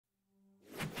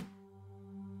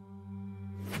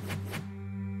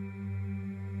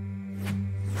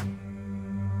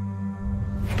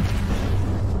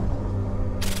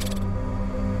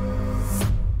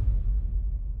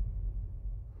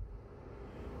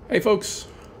Hey folks,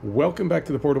 welcome back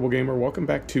to the Portable Gamer. Welcome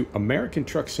back to American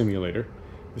Truck Simulator.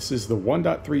 This is the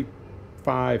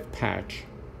 1.35 patch.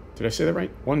 Did I say that right?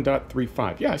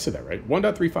 1.35. Yeah, I said that right.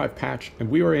 1.35 patch, and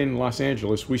we were in Los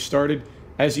Angeles. We started,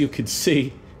 as you can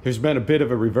see, there's been a bit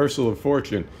of a reversal of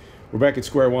fortune. We're back at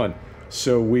square one.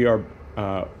 So we are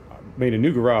made a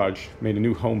new garage, made a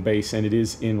new home base, and it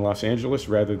is in Los Angeles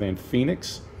rather than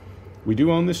Phoenix. We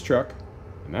do own this truck.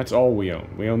 And that's all we own.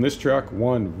 We own this truck,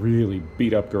 one really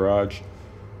beat up garage.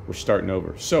 We're starting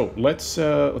over. So let's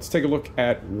take a look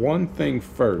at one thing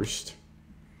first.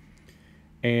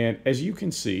 And as you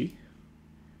can see,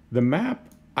 the map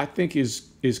I think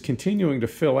is continuing to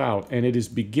fill out, and it is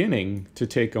beginning to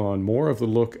take on more of the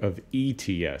look of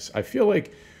ATS. I feel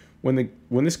like when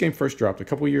this game first dropped a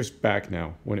couple years back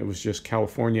now, when it was just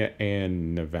California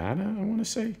and Nevada, I want to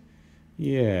say,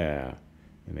 yeah,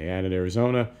 and they added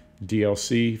Arizona.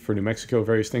 DLC for New Mexico,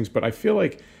 various things, but I feel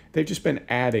like they've just been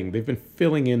adding, they've been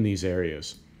filling in these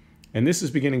areas. And this is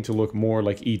beginning to look more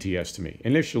like ATS to me.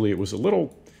 Initially, it was a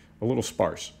little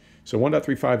sparse. So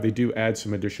 1.35, they do add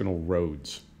some additional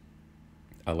roads.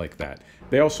 I like that.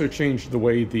 They also changed the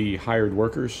way the hired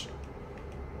workers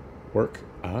work.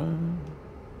 There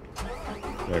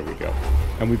we go.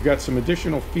 And we've got some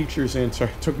additional features in. Sorry,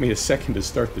 it took me a second to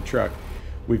start the truck.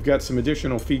 We've got some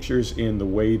additional features in the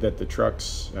way that the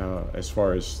trucks, as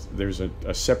far as there's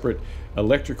a separate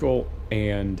electrical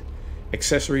and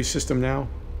accessory system now,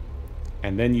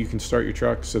 and then you can start your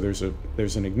truck. So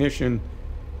there's an ignition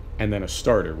and then a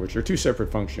starter, which are two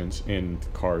separate functions in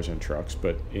cars and trucks.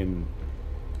 But in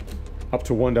up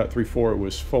to 1.34, it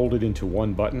was folded into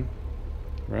one button.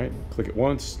 Right? Click it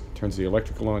once, turns the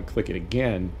electrical on. Click it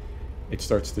again, it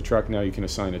starts the truck. Now you can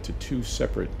assign it to two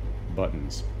separate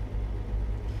buttons.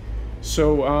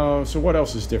 So what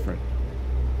else is different?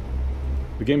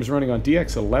 The game is running on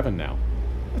DX11 now.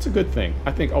 That's a good thing.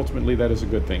 I think ultimately that is a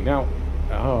good thing. Now,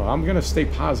 I'm going to stay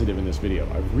positive in this video.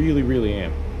 I really, really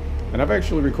am. And I've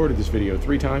actually recorded this video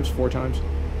 3 times, 4 times,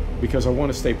 because I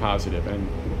want to stay positive. And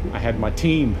I had my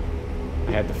team,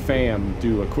 I had the fam,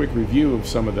 do a quick review of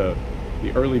some of the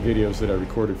early videos that I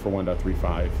recorded for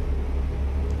 1.35.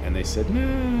 And they said,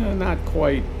 nah, not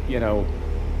quite, you know,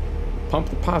 pump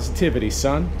the positivity,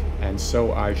 son. And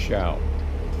so I shall.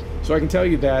 So I can tell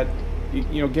you that,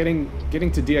 you know, getting to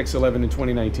DX11 in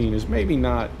 2019 is maybe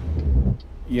not,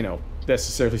 you know,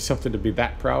 necessarily something to be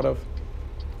that proud of.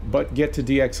 But get to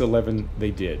DX11 they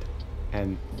did.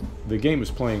 And the game is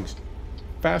playing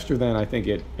faster than I think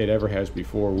it ever has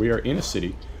before. We are in a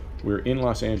city. We're in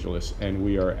Los Angeles, and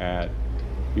we are at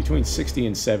between 60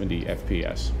 and 70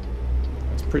 FPS.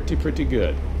 That's pretty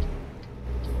good.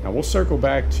 Now we'll circle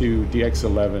back to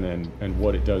DX11 and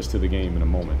what it does to the game in a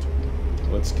moment.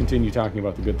 Let's continue talking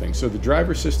about the good things. So the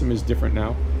driver system is different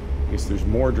now. I guess there's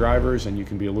more drivers and you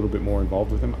can be a little bit more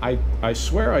involved with them. I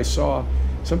swear I saw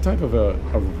some type of a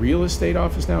real estate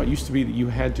office now. It used to be that you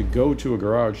had to go to a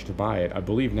garage to buy it. I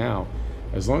believe now,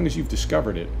 as long as you've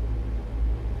discovered it,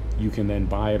 you can then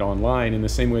buy it online in the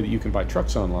same way that you can buy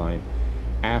trucks online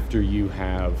after you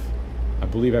have... I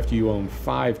believe after you own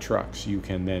 5 trucks, you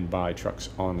can then buy trucks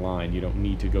online. You don't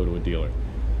need to go to a dealer.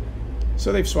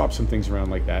 So they've swapped some things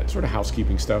around like that. Sort of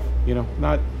housekeeping stuff, you know.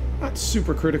 Not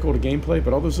super critical to gameplay,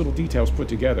 but all those little details put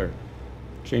together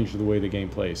change the way the game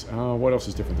plays. What else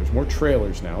is different? There's more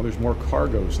trailers now. There's more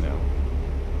cargoes now.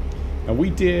 Now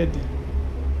we did...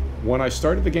 When I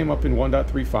started the game up in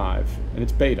 1.35, and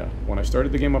it's beta, when I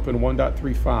started the game up in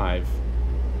 1.35,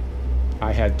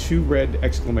 I had 2 red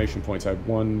exclamation points. I had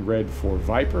 1 red for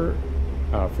Viper,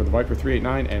 for the Viper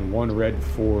 389, and 1 red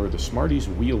for the Smarties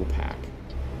wheel pack.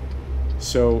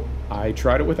 So I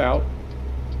tried it without,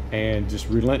 and just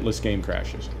relentless game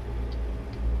crashes.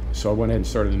 So I went ahead and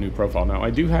started a new profile. Now I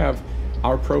do have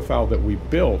our profile that we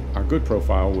built, our good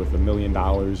profile with $1 million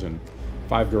and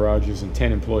 5 garages and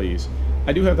 10 employees.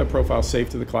 I do have that profile saved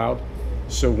to the cloud.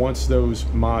 So once those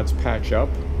mods patch up,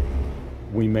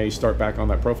 we may start back on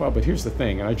that profile. But here's the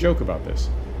thing, and I joke about this,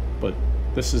 but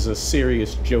this is a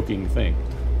serious joking thing.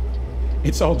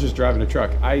 It's all just driving a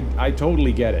truck. I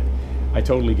totally get it. I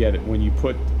totally get it. When you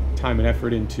put time and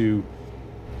effort into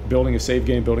building a save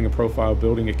game, building a profile,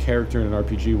 building a character in an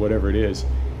RPG, whatever it is,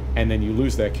 and then you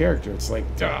lose that character, it's like,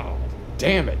 oh,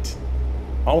 damn it.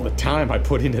 All the time I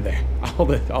put into that, all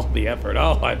the effort,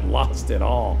 oh, I've lost it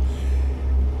all.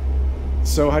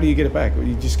 So how do you get it back? Well,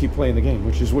 you just keep playing the game,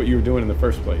 which is what you were doing in the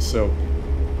first place. So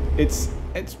it's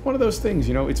one of those things,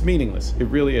 you know, it's meaningless. It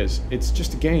really is. It's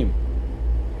just a game.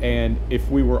 And if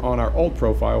we were on our old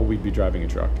profile, we'd be driving a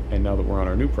truck. And now that we're on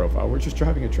our new profile, we're just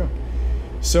driving a truck.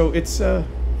 So it's,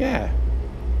 yeah,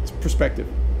 it's perspective,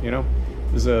 you know?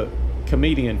 There's a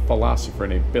comedian philosopher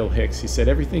named Bill Hicks. He said,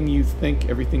 everything you think,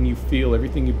 everything you feel,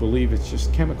 everything you believe, it's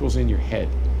just chemicals in your head.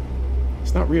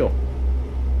 It's not real.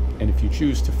 And if you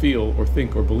choose to feel or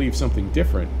think or believe something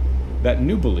different, that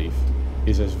new belief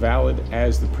is as valid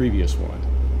as the previous one,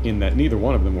 in that neither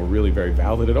one of them were really very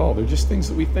valid at all. They're just things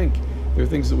that we think. They're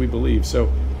things that we believe.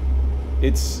 So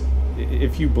it's,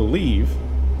 if you believe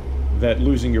that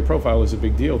losing your profile is a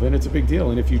big deal, then it's a big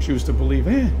deal. And if you choose to believe,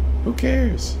 who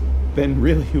cares? Then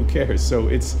really, who cares? So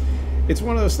it's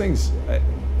one of those things.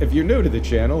 If you're new to the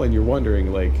channel and you're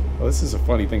wondering, like, well, this is a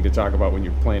funny thing to talk about when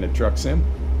you're playing a truck sim.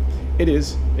 It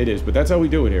is, but that's how we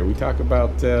do it here. We talk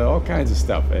about all kinds of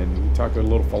stuff, and we talk a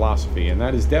little philosophy, and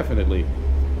that is definitely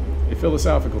a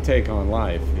philosophical take on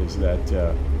life, is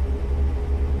that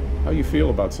how you feel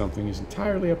about something is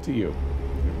entirely up to you.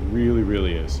 It really,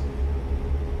 really is.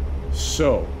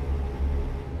 So,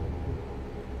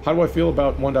 how do I feel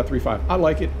about 1.35? I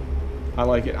like it. I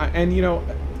like it. And, you know,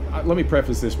 let me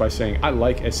preface this by saying I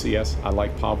like SCS. I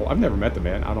like Pavel. I've never met the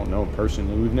man. I don't know him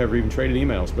personally. We've never even traded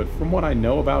emails. But from what I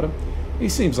know about him, he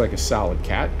seems like a solid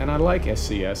cat. And I like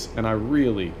SCS. And I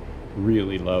really,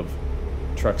 really love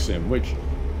Truck Sim, which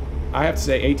I have to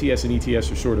say ATS and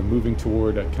ETS are sort of moving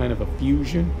toward a kind of a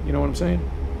fusion. You know what I'm saying?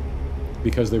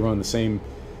 Because they run the same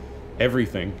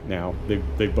everything now.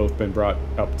 They've both been brought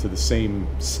up to the same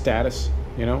status,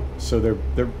 you know? So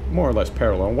they're more or less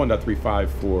parallel. 1.35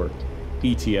 for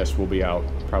ETS will be out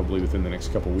probably within the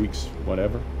next couple weeks,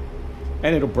 whatever.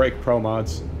 And it'll break pro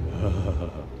mods.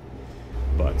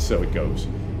 But so it goes.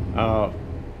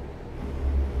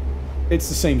 It's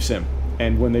the same sim.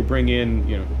 And when they bring in,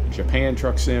 you know, Japan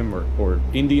Truck Sim or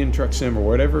Indian Truck Sim or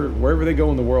whatever, wherever they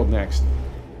go in the world next,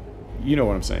 you know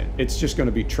what I'm saying. It's just going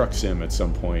to be Truck Sim at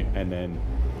some point, and then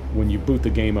when you boot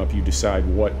the game up, you decide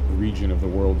what region of the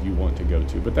world you want to go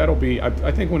to. But that'll be,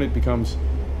 I think when it becomes,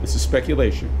 this is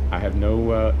speculation. I have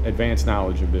no advanced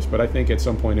knowledge of this, but I think at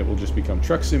some point it will just become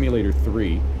Truck Simulator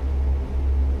 3.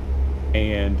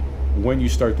 And when you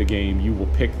start the game, you will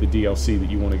pick the DLC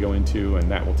that you want to go into, and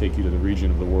that will take you to the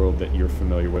region of the world that you're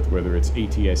familiar with, whether it's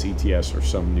ATS, ETS, or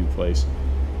some new place,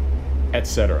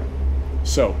 etc.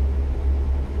 So,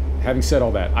 having said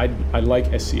all that, I like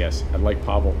SCS, I like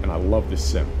Pavel, and I love this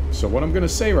sim. So what I'm going to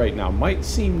say right now might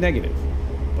seem negative,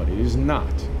 but it is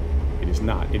not. It is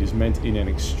not. It is meant in an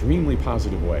extremely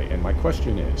positive way. And my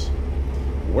question is,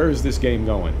 where is this game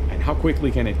going? And how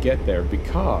quickly can it get there?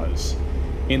 Because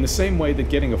in the same way that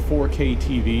getting a 4K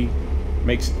TV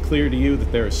makes it clear to you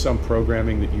that there is some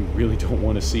programming that you really don't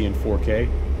want to see in 4K,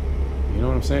 you know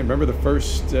what I'm saying? Remember the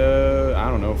first, I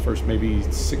don't know, first maybe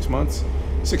 6 months?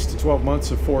 6 to 12 months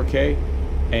of 4K,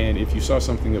 and if you saw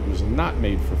something that was not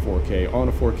made for 4K on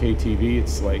a 4K TV,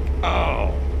 it's like,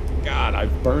 oh God,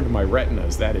 I've burned my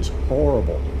retinas. That is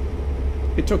horrible.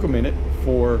 It took a minute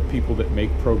for people that make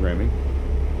programming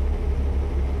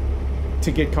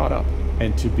to get caught up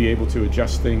and to be able to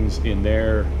adjust things in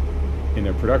their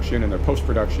production and their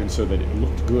post-production so that it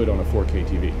looked good on a 4K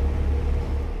TV.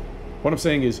 What I'm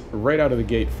saying is, right out of the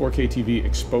gate, 4K TV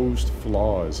exposed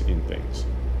flaws in things.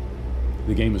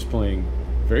 The game is playing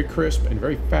very crisp and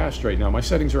very fast right now. My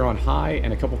settings are on high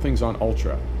and a couple things on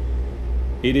ultra.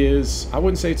 It is, I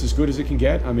wouldn't say it's as good as it can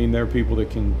get. I mean, there are people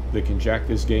that can jack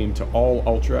this game to all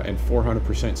ultra and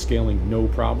 400% scaling no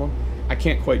problem. I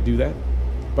can't quite do that,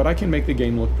 but I can make the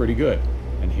game look pretty good.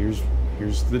 And here's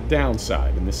the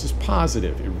downside, and this is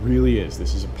positive. It really is.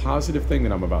 This is a positive thing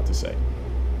that I'm about to say.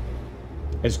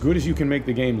 As good as you can make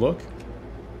the game look,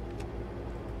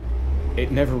 it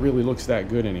never really looks that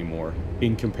good anymore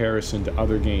in comparison to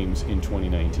other games in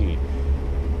 2019.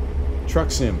 Truck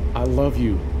Sim, I love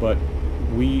you, but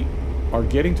we are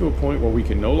getting to a point where we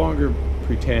can no longer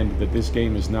pretend that this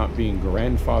game is not being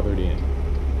grandfathered in.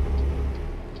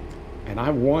 And I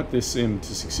want this sim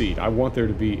to succeed. I want there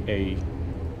to be a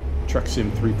Truck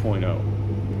Sim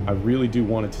 3.0. I really do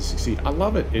want it to succeed. I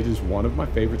love it. It is one of my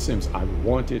favorite sims. I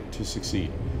want it to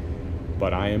succeed.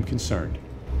 But I am concerned.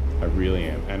 I really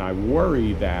am. And I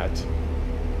worry that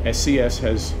SCS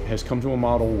has come to a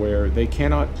model where they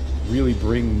cannot really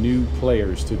bring new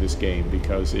players to this game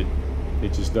because it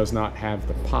just does not have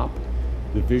the pop,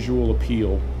 the visual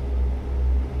appeal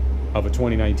of a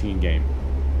 2019 game.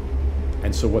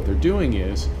 And so what they're doing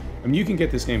is, I mean, you can get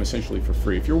this game essentially for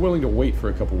free. If you're willing to wait for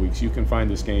a couple weeks, you can find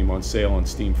this game on sale on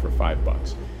Steam for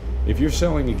 $5. If you're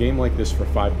selling a game like this for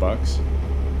 $5,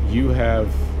 you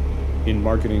have, in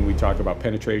marketing we talk about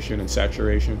penetration and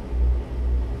saturation.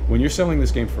 When you're selling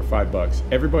this game for $5,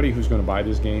 everybody who's going to buy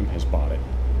this game has bought it.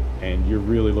 And you're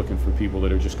really looking for people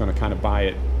that are just going to kind of buy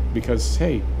it because,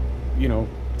 hey, you know,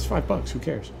 it's $5, who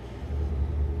cares?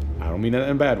 I don't mean that in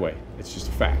a bad way. It's just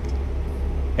a fact.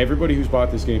 Everybody who's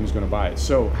bought this game is going to buy it.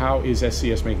 So how is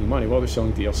SCS making money? Well, they're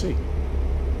selling DLC.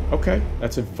 Okay,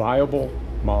 that's a viable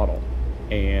model.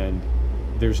 And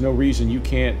there's no reason you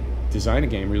can't design a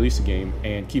game, release a game,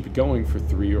 and keep it going for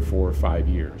 3 or 4 or 5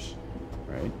 years,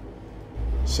 right?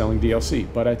 Selling DLC.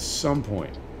 But at some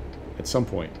point,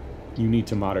 you need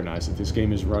to modernize it. This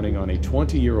game is running on a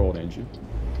 20-year-old engine.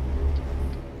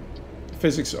 The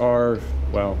physics are,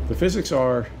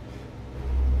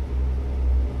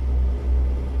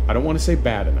 I don't want to say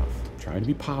bad enough. I'm trying to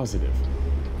be positive.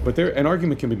 But an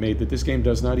argument can be made that this game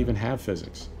does not even have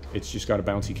physics. It's just got a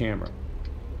bouncy camera.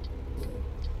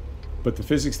 But the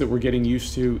physics that we're getting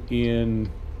used to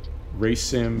in Race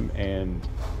Sim and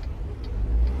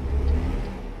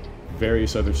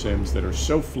various other sims that are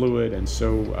so fluid and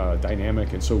so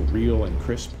dynamic and so real and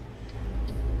crisp,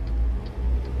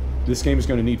 this game is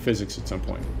going to need physics at some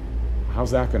point.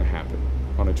 How's that going to happen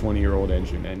on a 20-year-old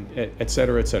engine, and et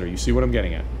cetera, et cetera? You see what I'm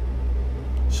getting at?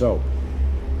 So,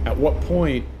 at what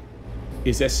point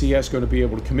is SCS going to be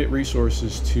able to commit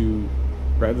resources to,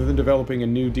 rather than developing a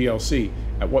new DLC,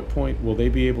 at what point will they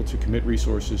be able to commit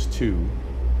resources to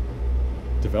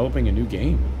developing a new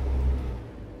game?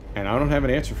 And I don't have an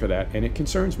answer for that, and it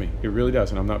concerns me. It really does,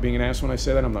 and I'm not being an ass when I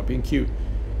say that. I'm not being cute.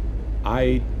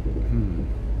 I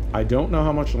don't know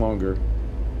how much longer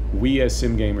we as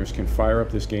sim gamers can fire up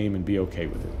this game and be okay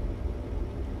with it.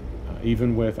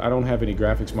 Even with, I don't have any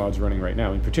graphics mods running right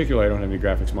now. In particular, I don't have any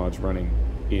graphics mods running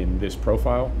in this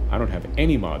profile. I don't have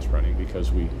any mods running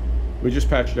because we just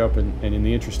patched up, and in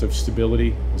the interest of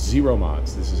stability, 0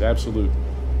 mods. This is absolute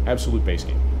base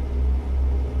game.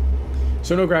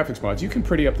 So no graphics mods. You can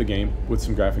pretty up the game with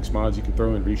some graphics mods. You can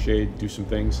throw in reshade, do some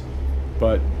things,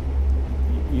 but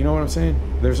you know what I'm saying?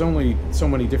 There's only so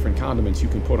many different condiments you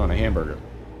can put on a hamburger.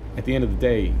 At the end of the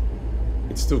day,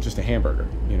 it's still just a hamburger.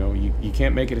 You know, you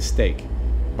can't make it a steak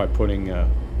by putting a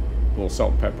little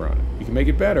salt and pepper on it. You can make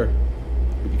it better,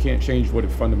 but you can't change what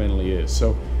it fundamentally is.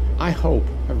 So I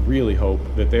really hope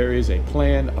that there is a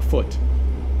plan afoot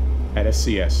at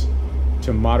SCS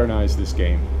to modernize this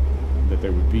game, that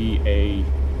there would be a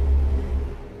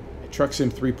Truck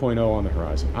Sim 3.0 on the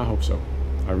horizon. I hope so.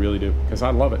 I really do, because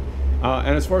I love it.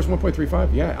 And as far as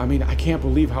 1.35, yeah, I mean, I can't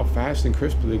believe how fast and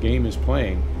crisp the game is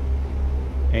playing.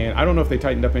 And I don't know if they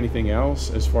tightened up anything else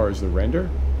as far as the render.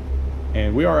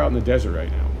 And we are out in the desert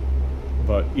right now.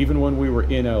 But even when we were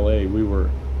in LA, we were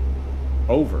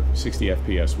over 60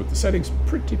 FPS with the settings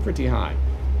pretty high.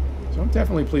 So I'm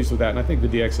definitely pleased with that, and I think the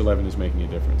DX11 is making a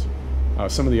difference.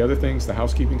 Some of the other things, the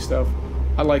housekeeping stuff,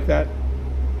 I like that.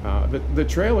 The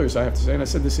trailers, I have to say, and I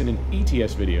said this in an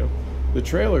ATS video, the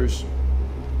trailers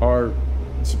are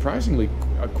surprisingly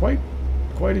quite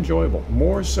enjoyable.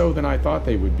 More so than I thought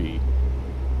they would be.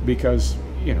 Because,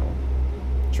 you know,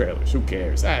 trailers, who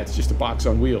cares? It's just a box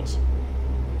on wheels.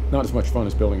 Not as much fun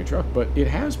as building a truck, but it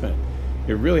has been.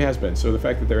 It really has been. So the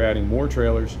fact that they're adding more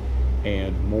trailers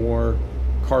and more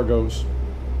cargoes,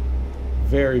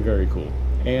 very cool.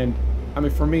 And I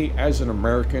mean, for me, as an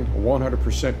American,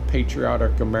 100%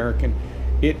 patriotic American,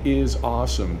 it is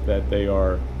awesome that they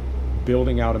are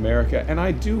building out America. And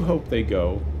I do hope they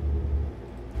go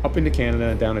up into Canada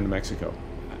and down into Mexico.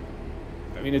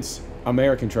 I mean, it's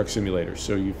American Truck Simulator,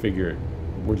 so you figure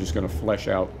we're just going to flesh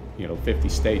out, you know, 50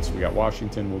 states. We got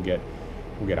Washington, we'll get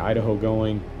Idaho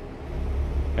going,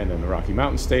 and then the Rocky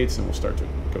Mountain states, and we'll start to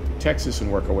go through Texas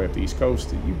and work our way up the East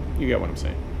Coast. You get what I'm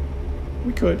saying.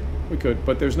 We could,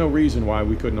 but there's no reason why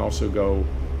we couldn't also go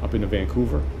up into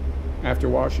Vancouver after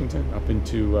Washington, up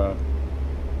into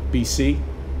BC.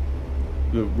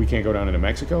 We can't go down into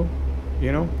Mexico.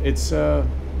 You know, it's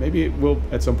maybe it will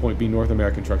at some point be North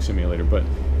American Truck Simulator, but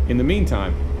in the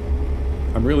meantime,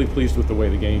 I'm really pleased with the way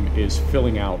the game is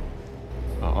filling out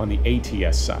on the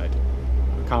ATS side,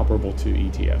 comparable to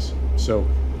ETS. So,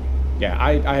 yeah,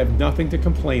 I have nothing to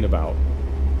complain about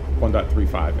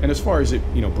 1.35. And as far as it,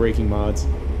 you know, breaking mods,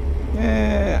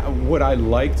 would I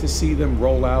like to see them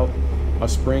roll out a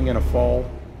spring and a fall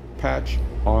patch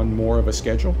on more of a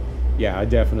schedule? Yeah, I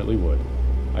definitely would.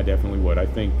 I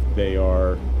think they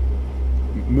are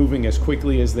moving as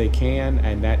quickly as they can,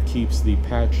 and that keeps the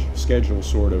patch schedule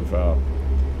sort of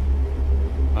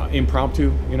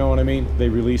impromptu, you know what I mean? They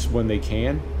release when they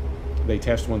can, they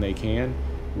test when they can,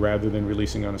 rather than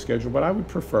releasing on a schedule. But I would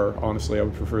prefer, honestly, I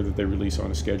would prefer that they release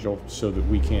on a schedule so that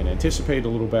we can anticipate a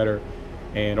little better,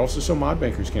 and also so mod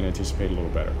bankers can anticipate a little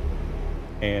better.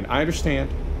 And I understand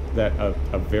that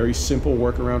a very simple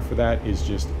workaround for that is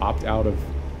just opt out of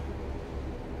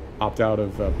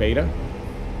beta.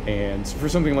 And for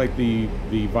something like the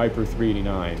Viper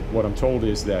 389, what I'm told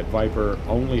is that Viper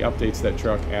only updates that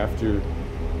truck after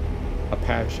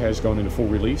patch has gone into full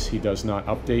release, he does not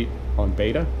update on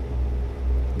beta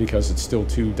because it's still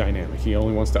too dynamic. He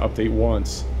only wants to update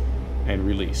once and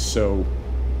release. So,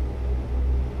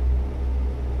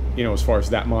 you know, as far as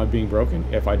that mod being broken,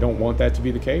 if I don't want that to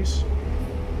be the case,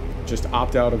 just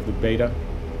opt out of the beta,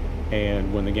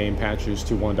 and when the game patches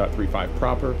to 1.35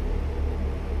 proper,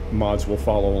 mods will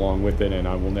follow along with it, and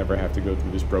I will never have to go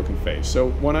through this broken phase. So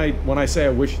when I say I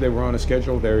wish they were on a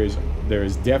schedule, there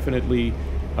is definitely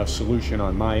a solution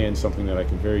on my end, something that I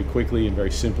can very quickly and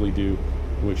very simply do,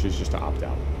 which is just to opt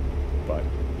out. But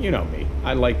you know me,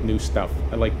 I like new stuff.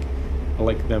 I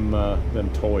like them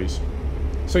toys.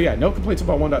 So yeah, no complaints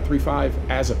about 1.35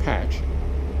 as a patch.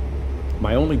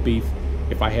 My only beef,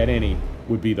 if I had any,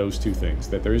 would be those two things: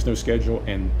 that there is no schedule,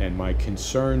 and my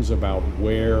concerns about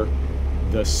where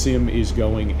the sim is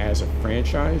going as a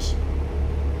franchise,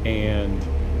 and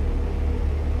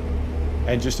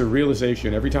just a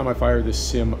realization every time I fire this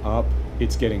sim up,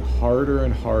 it's getting harder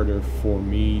and harder for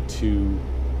me to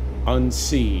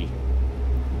unsee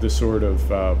the sort of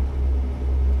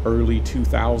early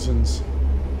 2000s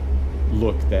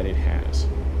look that it has.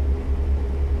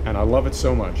 And I love it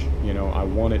so much. You know, I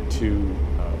want it to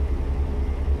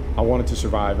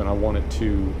survive, and I want it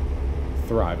to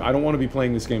thrive. I don't want to be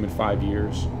playing this game in 5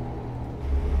 years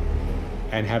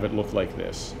and have it look like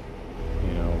this,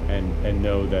 you know, and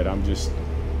know that I'm just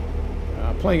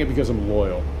playing it because I'm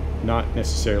loyal, not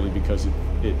necessarily because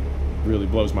it really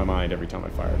blows my mind every time I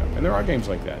fire it up. And there are games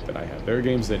like that I have. There are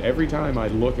games that every time I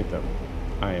look at them,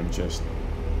 I am just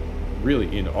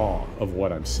really in awe of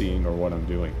what I'm seeing or what I'm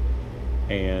doing.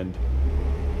 And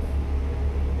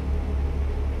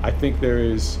I think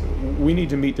we need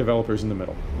to meet developers in the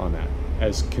middle on that.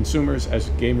 As consumers, as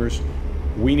gamers,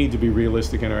 we need to be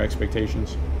realistic in our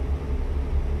expectations.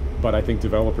 But I think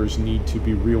developers need to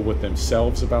be real with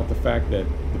themselves about the fact that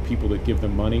the people that give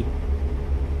them money,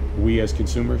 we as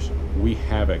consumers, we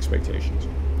have expectations.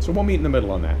 So we'll meet in the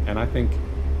middle on that, and I think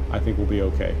we'll be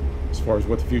okay. As far as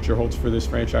what the future holds for this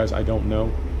franchise, I don't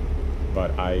know,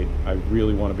 but I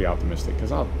really want to be optimistic,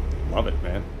 because I love it,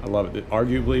 man. I love it.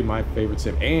 Arguably my favorite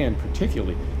sim, and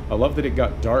particularly, I love that it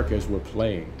got dark as we're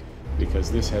playing,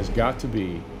 because this has got to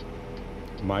be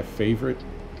my favorite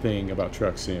thing about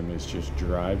Truck Sim, is just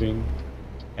driving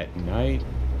at night.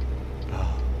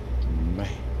 Oh, man.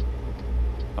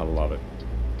 I love it.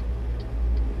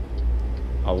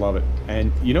 I love it.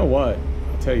 And you know what?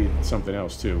 I'll tell you something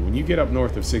else, too. When you get up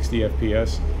north of 60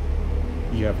 FPS,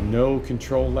 you have no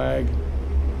control lag.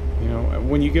 You know,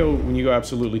 when you go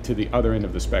absolutely to the other end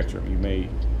of the spectrum,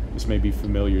 this may be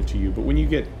familiar to you, but when you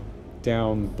get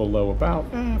down below about,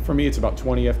 for me it's about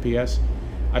 20 FPS,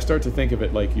 I start to think of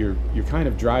it like you're kind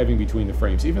of driving between the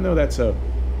frames, even though that's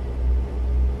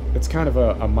kind of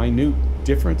a minute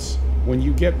difference. When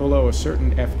you get below a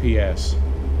certain FPS,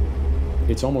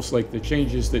 it's almost like the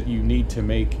changes that you need to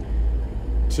make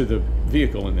to the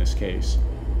vehicle in this case,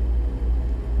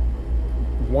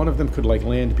 one of them could like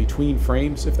land between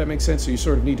frames, if that makes sense. So you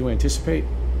sort of need to anticipate.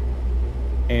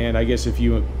 And I guess if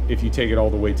you take it all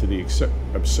the way to the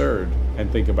absurd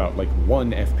and think about like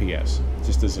 1 FPS,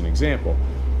 just as an example,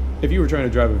 if you were trying to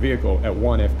drive a vehicle at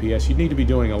 1 FPS, you'd need to be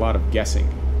doing a lot of guessing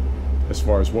as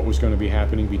far as what was going to be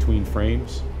happening between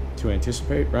frames to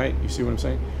anticipate, right? You see what I'm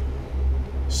saying?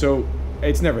 So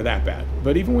it's never that bad.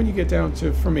 But even when you get down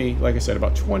to, for me, like I said,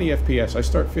 about 20 FPS, I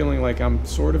start feeling like I'm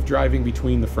sort of driving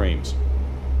between the frames.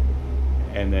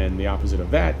 And then the opposite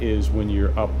of that is when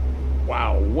you're up,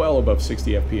 wow, well above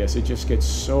 60 FPS, it just gets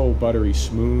so buttery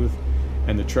smooth,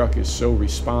 and the truck is so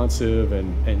responsive,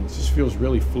 and it just feels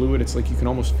really fluid. It's like you can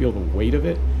almost feel the weight of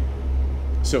it.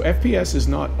 So FPS is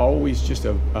not always just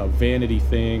a vanity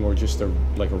thing, or just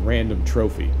like a random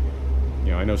trophy.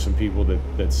 You know, I know some people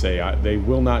that say they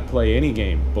will not play any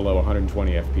game below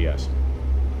 120 FPS.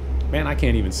 Man, I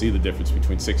can't even see the difference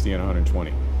between 60 and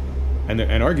 120. And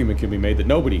an argument can be made that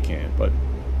nobody can, but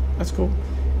that's cool.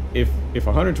 If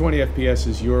 120 FPS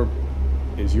is your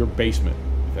basement,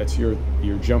 if that's your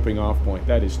jumping off point,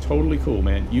 that is totally cool,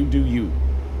 man. You do you.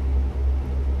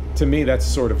 To me, that's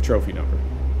sort of trophy number.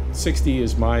 60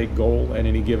 is my goal at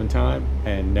any given time,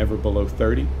 and never below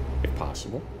 30, if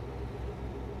possible.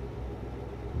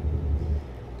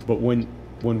 But when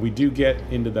we do get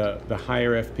into the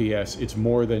higher FPS, it's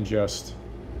more than just,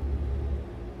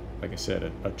 like I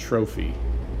said, a trophy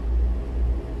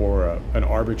or an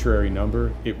arbitrary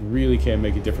number. It really can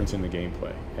make a difference in the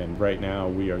gameplay. And right now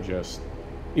we are just,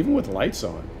 even with lights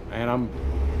on, and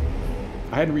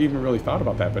I hadn't even really thought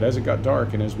about that, but as it got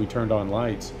dark and as we turned on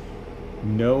lights,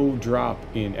 no drop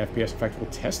in FPS. In fact,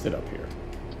 we'll test it up here,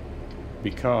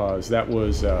 because that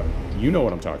was, you know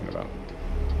what I'm talking about.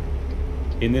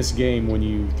 in this game, when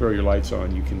you throw your lights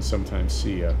on, you can sometimes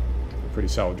see a pretty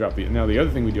solid drop. Now, the other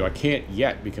thing we do, I can't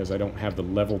yet because I don't have the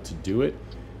level to do it,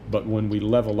 but when we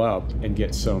level up and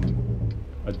get some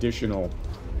additional...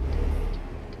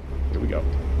 Here we go.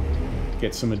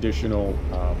 Get some additional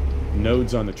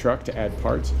nodes on the truck to add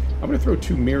parts. I'm going to throw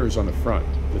 2 mirrors on the front,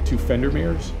 the 2 fender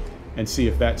mirrors, and see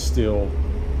if that still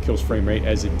kills frame rate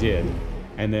as it did.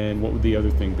 And then what would the other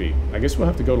thing be? I guess we'll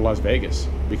have to go to Las Vegas,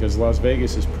 because Las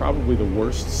Vegas is probably the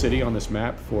worst city on this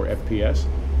map for FPS.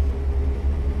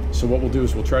 So what we'll do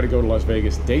is we'll try to go to Las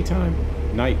Vegas daytime,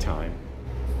 nighttime.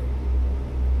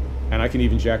 And I can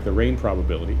even jack the rain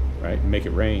probability, right? Make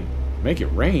it rain. Make it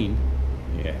rain?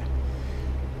 Yeah.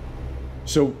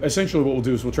 So essentially what we'll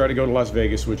do is we'll try to go to Las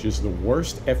Vegas, which is the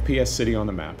worst FPS city on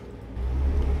the map.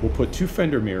 We'll put 2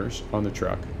 fender mirrors on the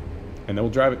truck. And then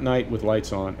we'll drive at night with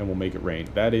lights on, and we'll make it rain.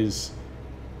 That is,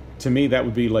 to me, that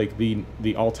would be like the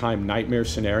all-time nightmare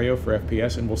scenario for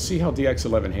FPS, and we'll see how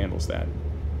DX11 handles that.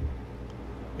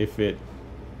 If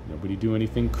nobody do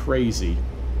anything crazy.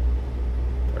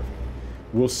 Perfect.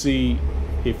 We'll see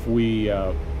if we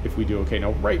do okay.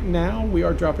 Now, right now, we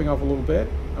are dropping off a little bit.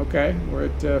 Okay, we're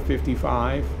at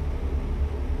 55.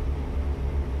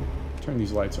 Turn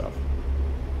these lights off.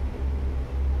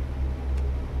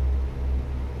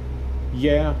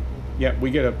 Yeah,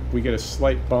 we get a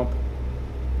slight bump.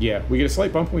 Yeah, we get a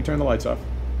slight bump when we turn the lights off.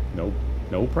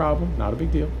 No problem, not a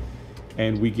big deal.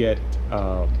 And we get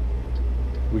a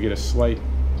slight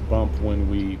bump when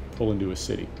we pull into a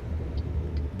city.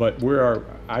 But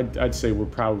I'd say we're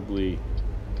probably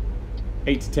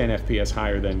 8 to 10 FPS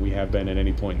higher than we have been at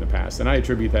any point in the past. And I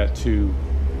attribute that to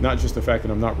not just the fact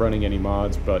that I'm not running any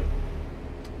mods, but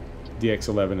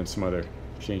DX11 and some other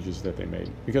changes that they made,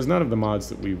 because none of the mods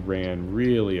that we ran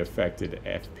really affected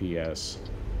FPS.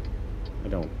 I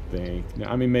don't think.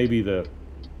 I mean, maybe the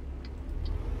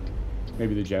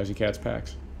Jazzy Cats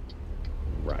packs.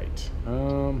 Right.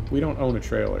 We don't own a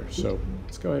trailer, so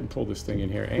let's go ahead and pull this thing in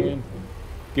here and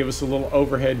give us a little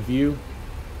overhead view.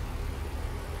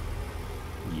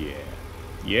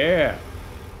 Yeah.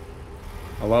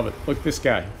 I love it. Look at this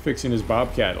guy fixing his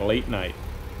Bobcat late night.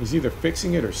 He's either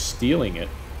fixing it or stealing it.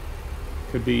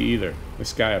 Could be either.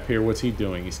 This guy up here, what's he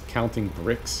doing? He's counting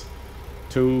bricks.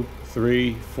 2,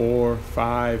 3, 4,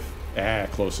 5. Ah,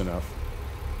 close enough.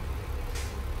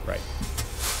 Right.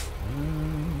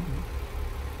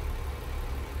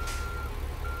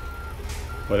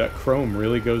 Well, that chrome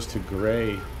really goes to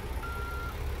gray.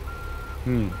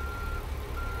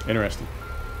 Interesting.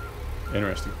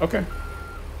 Okay.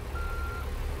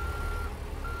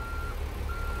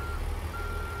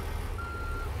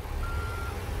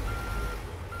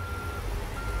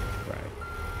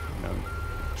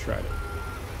 Try to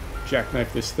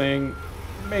jackknife this thing.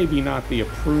 Maybe not the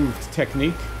approved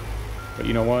technique, but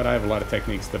you know what? I have a lot of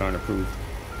techniques that aren't approved.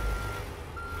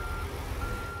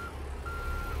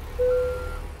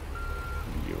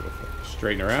 Beautiful.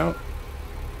 Straighten her out.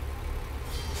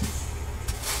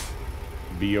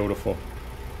 Beautiful.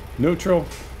 Neutral.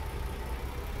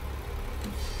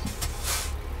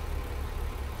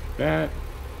 That.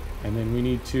 And then we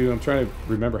need to... I'm trying to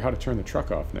remember how to turn the truck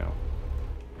off now.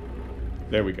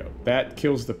 There we go. That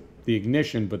kills the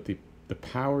ignition, but the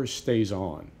power stays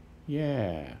on.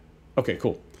 Yeah. Okay,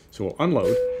 cool. So we'll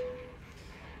unload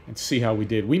and see how we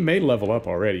did. We may level up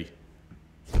already.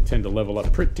 I tend to level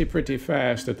up pretty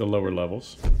fast at the lower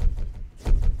levels.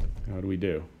 How do we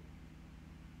do?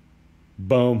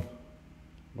 Boom.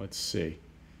 Let's see.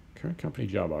 Current company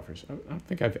job offers. I don't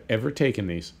think I've ever taken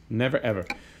these. Never, ever.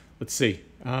 Let's see.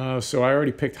 So I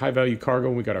already picked high value cargo.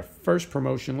 We got our first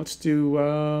promotion. Let's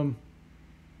do...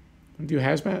 do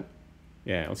hazmat?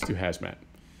 Yeah, let's do hazmat.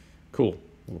 Cool.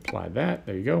 We'll apply that.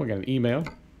 There you go. We got an email.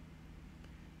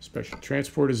 Special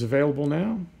transport is available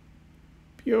now.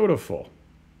 Beautiful.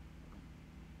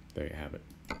 There you have it.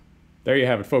 There you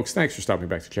have it, folks. Thanks for stopping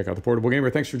back to check out The Portable Gamer.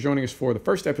 Thanks for joining us for the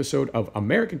first episode of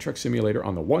American Truck Simulator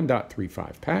on the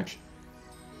 1.35 patch.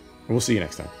 And we'll see you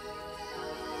next time.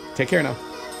 Take care now.